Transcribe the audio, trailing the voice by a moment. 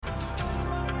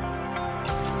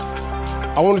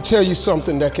I want to tell you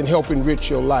something that can help enrich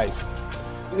your life.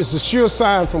 It's a sure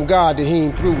sign from God that he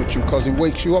ain't through with you because he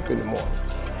wakes you up in the morning.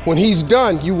 When he's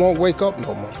done, you won't wake up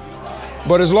no more.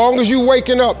 But as long as you're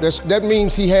waking up, that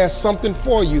means he has something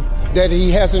for you that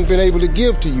he hasn't been able to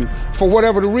give to you for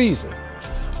whatever the reason.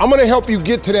 I'm going to help you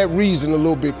get to that reason a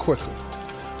little bit quicker.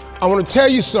 I want to tell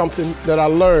you something that I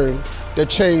learned that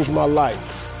changed my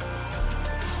life.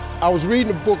 I was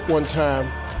reading a book one time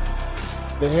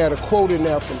that had a quote in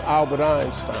there from Albert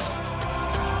Einstein.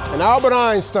 And Albert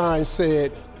Einstein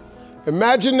said,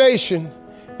 "Imagination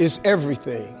is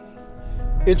everything.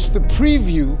 It's the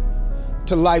preview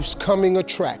to life's coming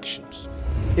attractions."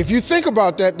 If you think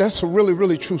about that, that's a really,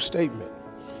 really true statement.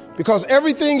 Because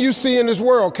everything you see in this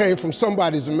world came from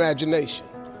somebody's imagination.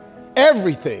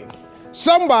 Everything.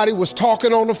 Somebody was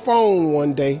talking on the phone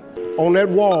one day, on that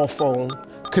wall phone,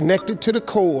 connected to the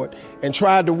cord, and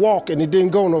tried to walk, and it didn't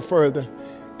go no further.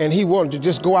 And he wanted to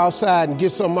just go outside and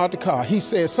get something out the car.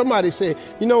 Somebody said,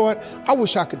 "You know what? I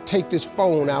wish I could take this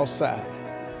phone outside."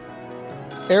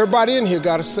 Everybody in here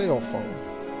got a cell phone.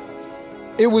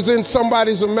 It was in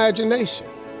somebody's imagination.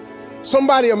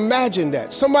 Somebody imagined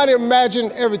that. Somebody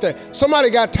imagined everything.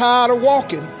 Somebody got tired of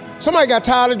walking. Somebody got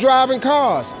tired of driving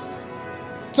cars.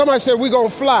 Somebody said, "We're going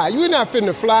to fly." You're not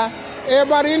finna fly.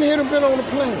 Everybody in here done been on a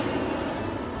plane.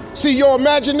 See, your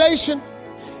imagination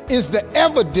is the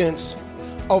evidence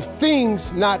of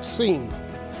things not seen.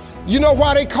 You know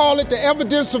why they call it the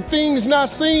evidence of things not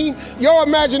seen? Your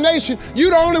imagination, you're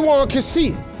the only one can see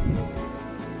it.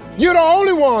 You're the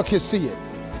only one can see it.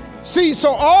 See,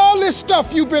 so all this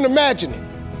stuff you've been imagining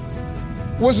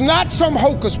was not some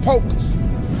hocus pocus.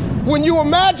 When you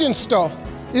imagine stuff,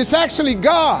 it's actually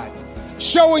God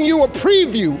showing you a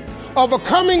preview of a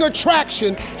coming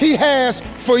attraction he has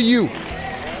for you.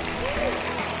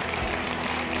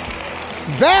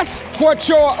 That's what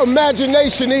your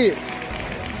imagination is.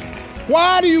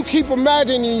 Why do you keep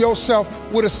imagining yourself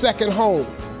with a second home?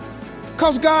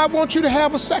 Because God wants you to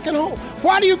have a second home.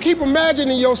 Why do you keep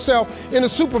imagining yourself in a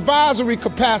supervisory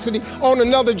capacity on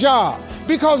another job?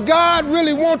 Because God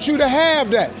really wants you to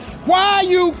have that. Why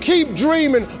you keep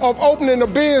dreaming of opening a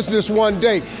business one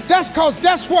day? That's because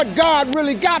that's what God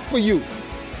really got for you.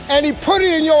 And he put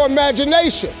it in your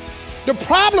imagination. The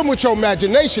problem with your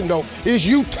imagination, though, is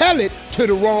you tell it to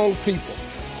the wrong people.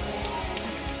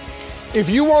 If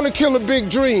you want to kill a big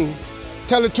dream,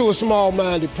 tell it to a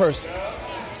small-minded person.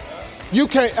 You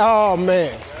can't, oh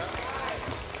man.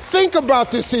 Think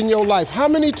about this in your life. How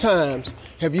many times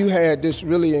have you had this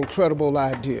really incredible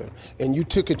idea and you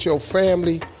took it to your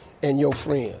family and your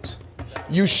friends?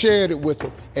 You shared it with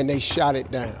them and they shot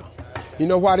it down. You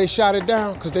know why they shot it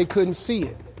down? Because they couldn't see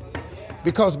it.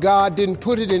 Because God didn't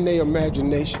put it in their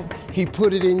imagination. He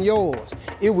put it in yours.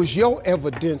 It was your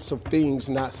evidence of things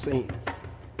not seen.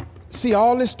 See,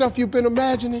 all this stuff you've been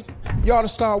imagining, you ought to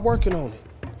start working on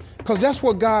it. Because that's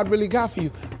what God really got for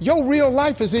you. Your real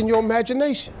life is in your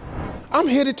imagination. I'm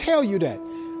here to tell you that.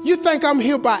 You think I'm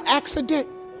here by accident?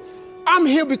 I'm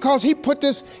here because he put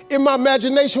this in my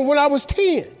imagination when I was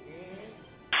 10.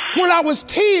 When I was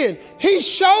 10, he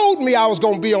showed me I was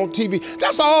going to be on TV.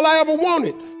 That's all I ever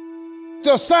wanted.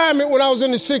 The assignment when I was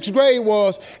in the 6th grade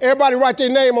was everybody write their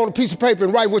name on a piece of paper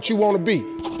and write what you want to be.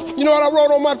 You know what I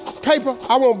wrote on my paper?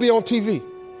 I want to be on TV.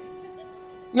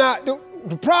 Now,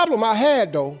 the problem I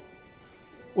had, though,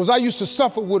 was I used to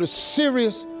suffer with a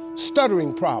serious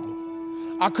stuttering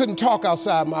problem. I couldn't talk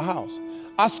outside my house.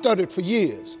 I stuttered for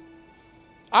years.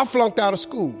 I flunked out of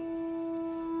school.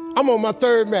 I'm on my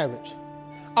 3rd marriage.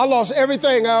 I lost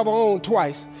everything I ever owned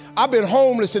twice. I've been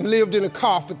homeless and lived in a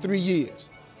car for 3 years.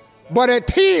 But at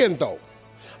 10, though,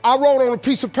 I wrote on a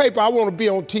piece of paper, I want to be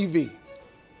on TV.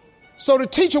 So the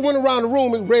teacher went around the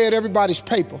room and read everybody's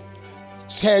paper.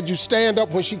 Had you stand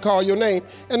up when she called your name.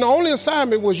 And the only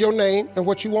assignment was your name and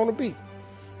what you want to be.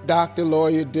 Doctor,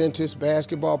 lawyer, dentist,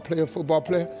 basketball player, football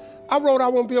player. I wrote I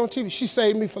want to be on TV. She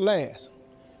saved me for last.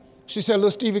 She said,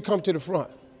 "Little Stevie, come to the front."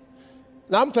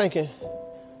 Now I'm thinking,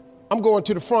 I'm going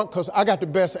to the front because I got the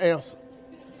best answer.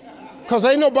 Because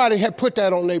ain't nobody had put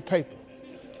that on their paper.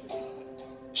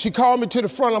 She called me to the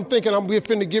front. I'm thinking I'm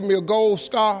finna give me a gold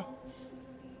star.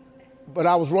 But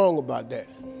I was wrong about that.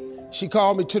 She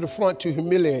called me to the front to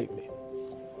humiliate me.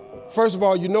 First of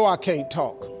all, you know I can't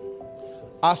talk.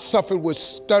 I suffered with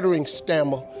stuttering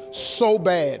stammer so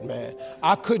bad, man.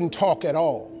 I couldn't talk at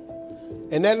all.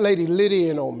 And that lady lit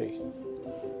in on me.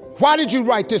 "Why did you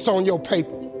write this on your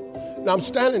paper?" Now I'm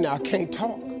standing there, I can't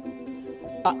talk.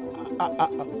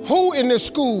 Who in this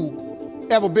school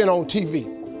ever been on TV?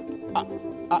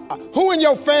 Who in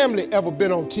your family ever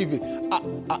been on TV?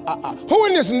 Who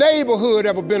in this neighborhood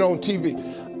ever been on TV?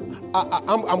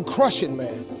 I'm crushing,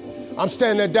 man. I'm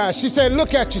standing there dying. She said,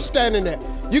 look at you standing there.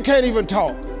 You can't even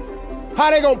talk.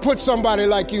 How they gonna put somebody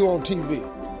like you on TV?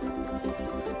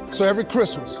 So every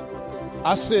Christmas,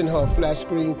 I send her a flat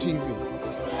screen TV.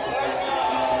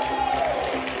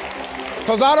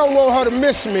 Because I don't want her to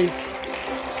miss me.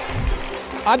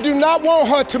 I do not want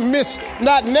her to miss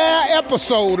not an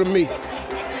episode of me.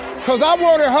 Because I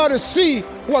wanted her to see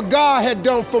what God had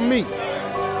done for me.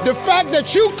 The fact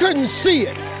that you couldn't see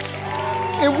it,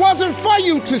 it wasn't for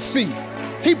you to see.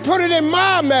 He put it in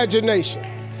my imagination.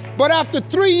 But after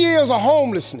 3 years of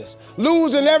homelessness,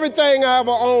 losing everything I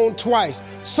ever owned twice,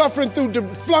 suffering through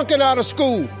flunking out of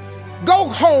school, go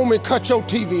home and cut your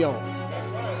TV on.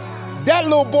 That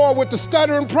little boy with the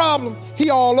stuttering problem, he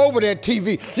all over that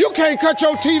TV. You can't cut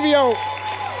your TV on.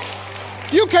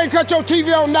 You can't cut your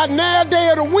TV on not now day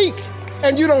of the week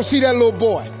and you don't see that little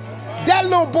boy. That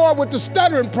little boy with the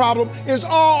stuttering problem is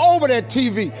all over that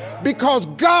TV because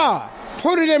God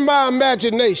put it in my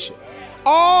imagination.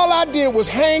 All I did was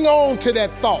hang on to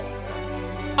that thought.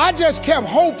 I just kept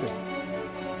hoping.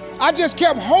 I just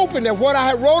kept hoping that what I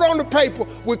had wrote on the paper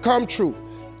would come true.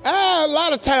 A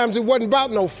lot of times it wasn't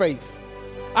about no faith.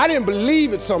 I didn't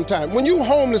believe it sometimes. When you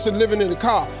homeless and living in a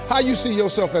car, how you see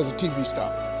yourself as a TV star?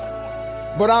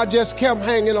 But I just kept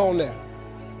hanging on there.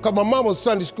 Because my mama was a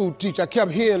Sunday school teacher. I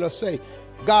kept hearing her say,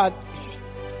 God,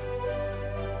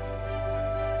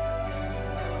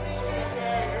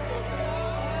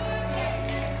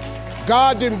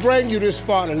 God didn't bring you this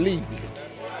far to leave you.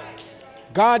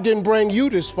 God didn't bring you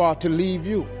this far to leave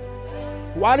you.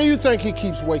 Why do you think he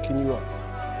keeps waking you up?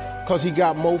 Because he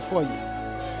got more for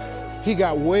you. He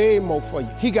got way more for you.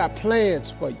 He got plans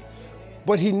for you.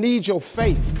 But he needs your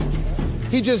faith.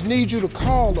 He just needs you to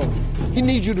call on him. He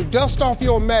needs you to dust off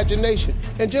your imagination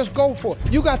and just go for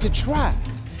it. You got to try.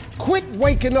 Quit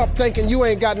waking up thinking you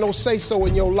ain't got no say-so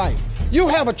in your life. You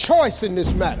have a choice in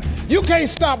this matter. You can't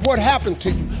stop what happened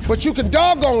to you, but you can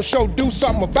doggone sure do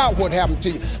something about what happened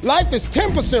to you. Life is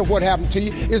 10% what happened to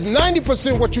you, is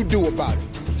 90% what you do about it.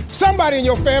 Somebody in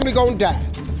your family gonna die.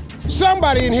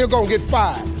 Somebody in here gonna get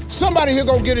fired. Somebody here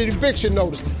gonna get an eviction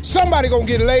notice. Somebody gonna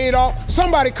get laid off.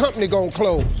 Somebody company gonna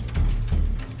close.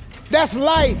 That's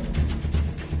life.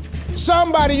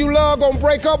 Somebody you love gonna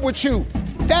break up with you.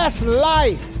 That's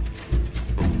life.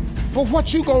 But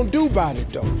what you gonna do about it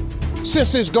though?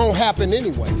 Since it's gonna happen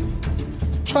anyway.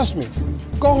 Trust me,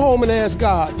 go home and ask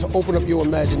God to open up your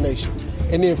imagination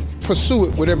and then pursue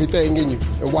it with everything in you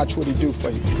and watch what he do for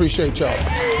you. Appreciate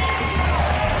y'all.